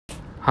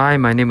Hi,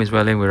 my name is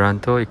Welling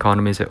Wiranto,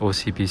 economist at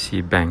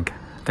OCBC Bank.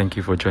 Thank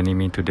you for joining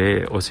me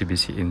today at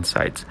OCBC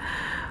Insights.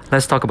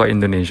 Let's talk about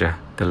Indonesia,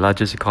 the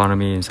largest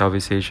economy in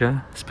Southeast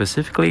Asia,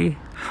 specifically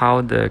how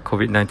the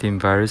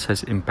COVID-19 virus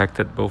has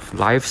impacted both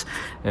lives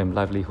and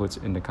livelihoods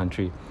in the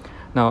country.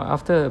 Now,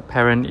 after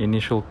apparent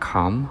initial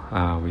calm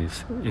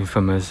with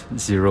infamous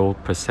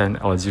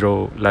 0% or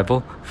zero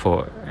level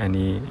for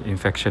any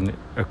infection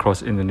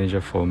across Indonesia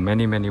for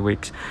many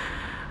weeks,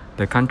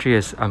 the country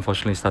has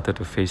unfortunately started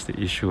to face the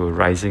issue of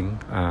rising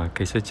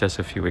cases just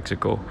a few weeks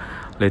ago.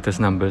 Latest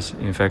numbers,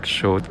 in fact,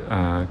 showed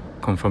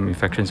confirmed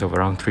infections of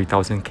around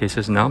 3,000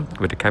 cases now,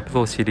 with the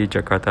capital city,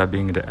 Jakarta,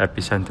 being the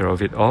epicenter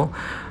of it all,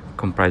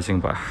 comprising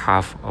about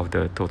half of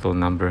the total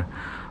number.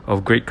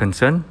 Of great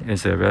concern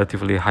is a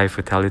relatively high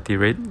fatality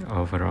rate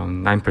of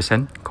around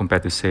 9%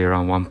 compared to, say,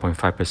 around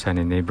 1.5%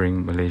 in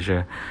neighboring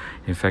Malaysia.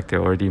 In fact, there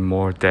are already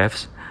more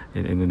deaths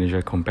in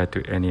Indonesia compared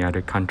to any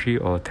other country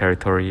or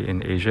territory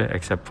in Asia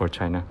except for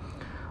China.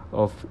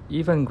 Of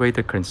even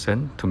greater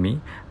concern to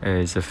me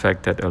is the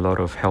fact that a lot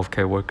of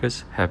healthcare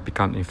workers have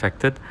become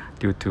infected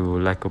due to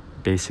lack of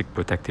basic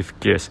protective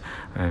gears.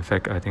 In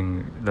fact, I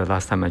think the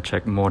last time I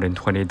checked, more than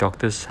 20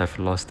 doctors have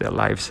lost their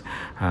lives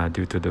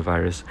due to the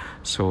virus.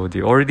 So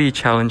the already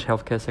challenged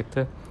healthcare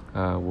sector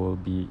will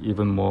be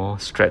even more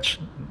stretched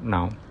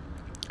now.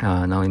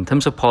 Now, in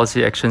terms of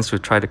policy actions to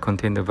try to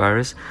contain the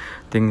virus,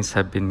 things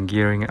have been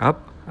gearing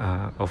up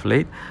of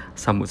late.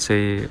 Some would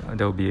say that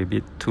will be a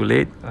bit too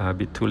late, a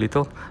bit too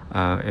little,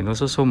 and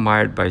also so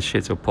mired by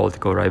shades of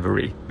political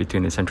rivalry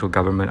between the central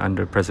government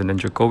under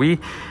President Jokowi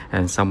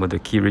and some of the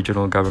key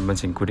regional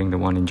governments, including the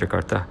one in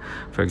Jakarta.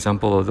 For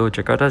example, although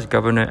Jakarta's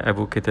governor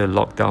advocated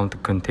lockdown to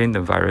contain the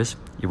virus,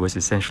 it was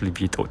essentially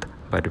vetoed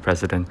by the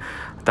president.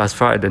 Thus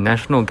far, at the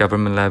national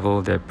government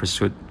level, they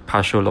pursued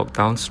partial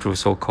lockdowns through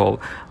so-called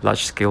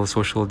large-scale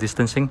social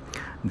distancing.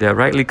 They are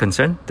rightly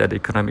concerned that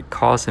economic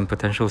costs and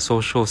potential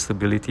social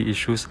stability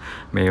issues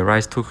may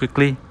arise too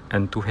quickly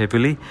and too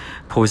heavily,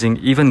 posing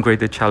even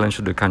greater challenge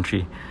to the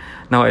country.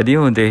 Now, at the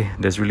end of the day,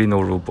 there's really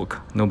no rule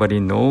book. Nobody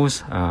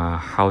knows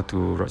how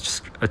to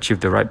achieve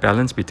the right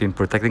balance between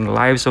protecting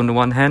lives on the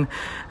one hand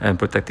and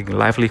protecting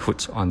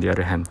livelihoods on the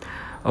other hand.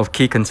 Of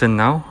key concern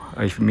now,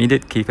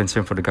 immediate key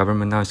concern for the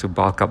government now is to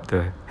bulk up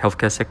the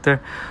healthcare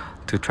sector,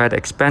 to try to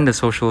expand the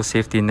social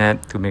safety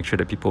net to make sure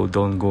that people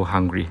don't go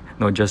hungry,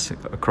 not just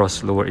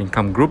across lower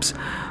income groups,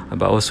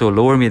 but also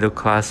lower middle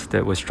class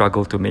that will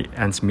struggle to make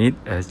ends meet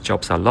as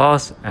jobs are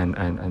lost and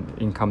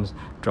incomes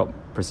drop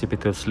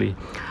precipitously.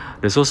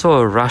 There's also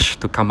a rush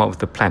to come up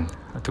with a plan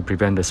to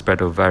prevent the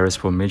spread of virus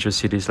from major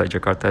cities like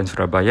Jakarta and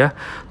Surabaya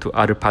to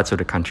other parts of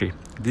the country.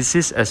 This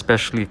is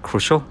especially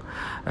crucial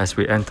as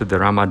we enter the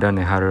Ramadan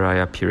and Hari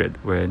Raya period,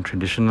 where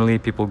traditionally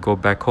people go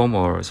back home,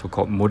 or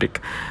so-called mudik,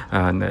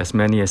 and as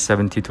many as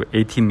 70 to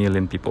 80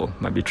 million people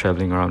might be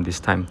traveling around this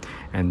time,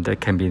 and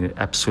that can be an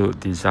absolute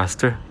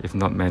disaster if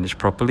not managed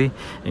properly,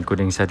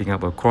 including setting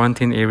up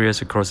quarantine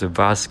areas across a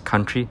vast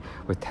country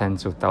with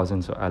tens of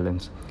thousands of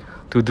islands.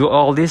 To do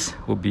all this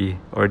would be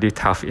already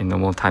tough in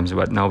normal times,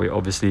 but now we're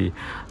obviously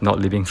not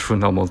living through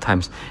normal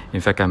times.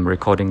 In fact, I'm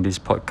recording this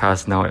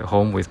podcast now at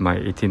home with my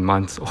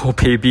 18-month-old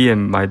baby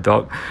and my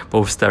dog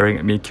both staring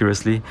at me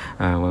curiously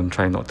while I'm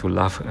trying not to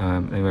laugh.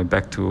 Anyway,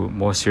 back to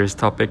more serious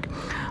topic.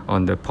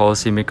 On the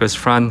policymakers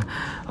front,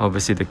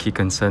 obviously the key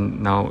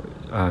concern now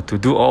to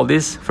do all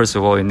this, first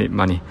of all, you need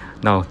money.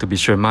 Now, to be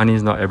sure, money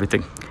is not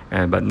everything.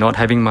 But not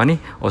having money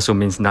also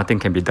means nothing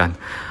can be done.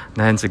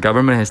 Hence, the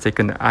government has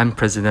taken an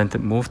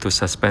unprecedented move to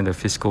suspend the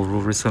fiscal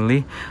rule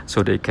recently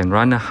so they can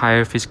run a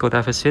higher fiscal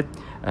deficit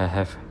and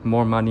have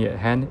more money at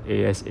hand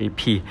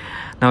ASAP.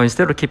 Now,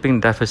 instead of keeping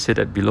the deficit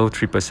at below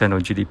 3%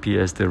 of GDP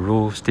as the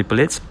rule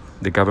stipulates,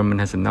 the government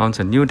has announced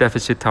a new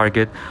deficit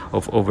target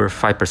of over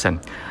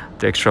 5%.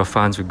 The extra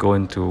funds will go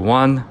into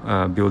one,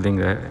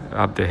 building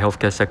up the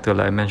healthcare sector,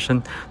 like I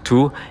mentioned.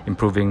 Two,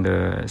 improving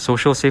the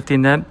social safety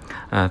net.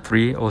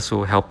 Three,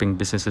 also helping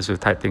businesses to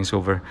tide things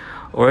over.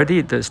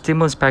 Already, the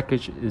stimulus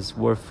package is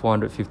worth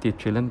 450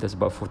 trillion. That's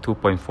about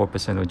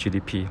 2.4% of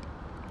GDP.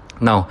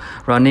 Now,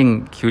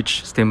 running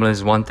huge stimulus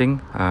is one thing.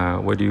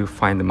 Where do you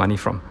find the money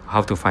from?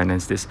 How to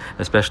finance this,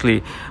 especially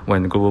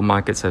when global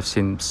markets have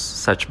seen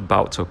such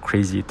bouts of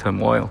crazy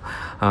turmoil.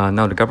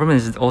 Now, the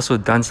government has also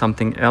done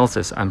something else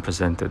that's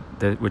unprecedented,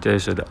 which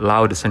is to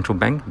allow the central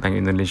bank, Bank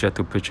Indonesia,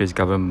 to purchase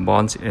government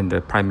bonds in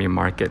the primary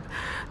market.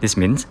 This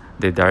means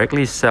they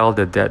directly sell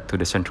the debt to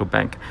the central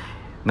bank.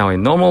 Now,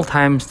 in normal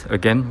times,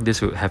 again, this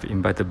would have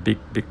invited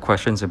big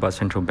questions about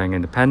central bank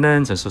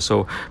independence and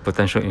also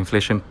potential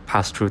inflation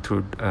pass-through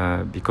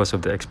because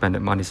of the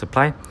expanded money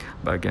supply.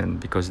 But again,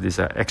 because these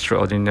are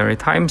extraordinary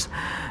times,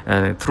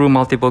 through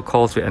multiple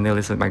calls with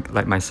analysts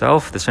like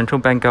myself, the central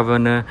bank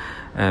governor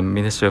and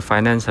Minister of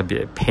Finance have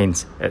been at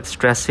pains at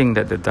stressing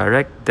that the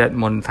direct debt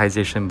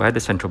monetization by the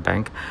central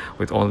bank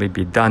would only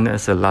be done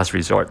as a last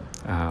resort.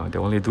 They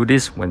only do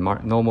this when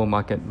normal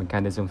market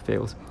mechanism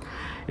fails.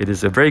 It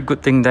is a very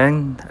good thing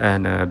then,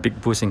 and a big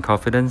boost in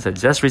confidence that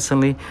just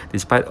recently,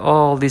 despite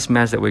all this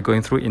mess that we're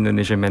going through,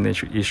 Indonesia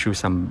managed to issue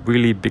some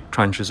really big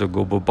tranches of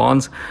global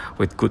bonds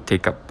with good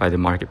take-up by the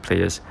market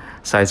players.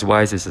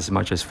 Size-wise, it's as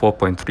much as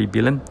 4.3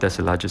 billion. That's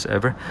the largest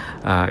ever.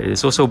 It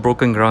is also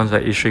broken grounds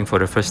by issuing for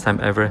the first time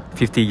ever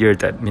 50-year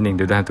debt, meaning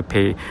they don't have to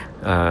pay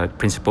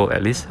principal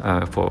at least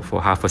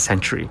for half a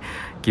century.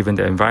 Given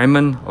the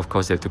environment, of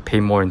course, they have to pay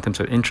more in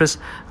terms of interest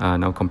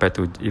now compared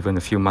to even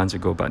a few months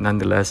ago. But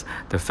nonetheless,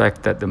 the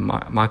fact that the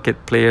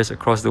market players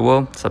across the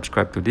world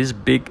subscribe to these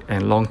big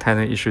and long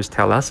tenor issues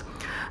tell us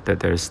that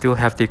there is still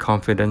hefty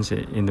confidence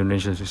in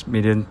Indonesia's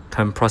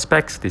medium-term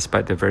prospects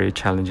despite the very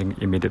challenging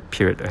immediate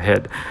period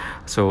ahead.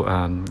 So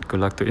good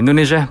luck to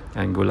Indonesia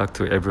and good luck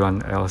to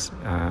everyone else,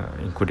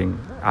 including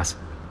us.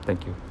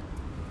 Thank you.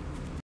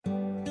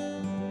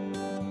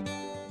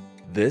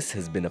 This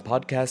has been a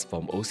podcast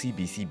from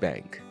OCBC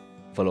Bank.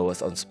 Follow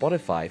us on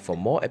Spotify for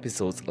more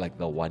episodes like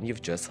the one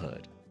you've just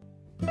heard.